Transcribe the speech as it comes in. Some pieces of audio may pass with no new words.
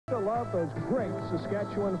To love those great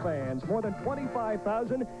Saskatchewan fans. More than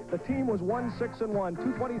 25,000. The team was 1-6-1,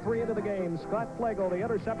 2:23 into the game. Scott Flagel, the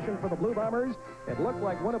interception for the Blue Bombers. It looked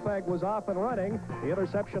like Winnipeg was off and running. The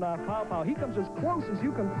interception off Pow Pow. He comes as close as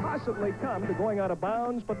you can possibly come to going out of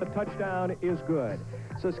bounds, but the touchdown is good.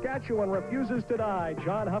 Saskatchewan refuses to die.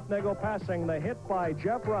 John Hufnagel passing the hit by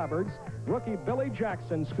Jeff Roberts. Rookie Billy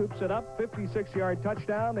Jackson scoops it up, 56-yard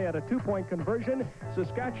touchdown. They had a 2-point conversion.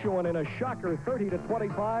 Saskatchewan in a shocker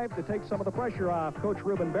 30-25 to take some of the pressure off Coach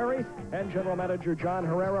Ruben Berry and General Manager John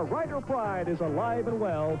Herrera. Rider pride is alive and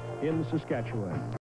well in Saskatchewan.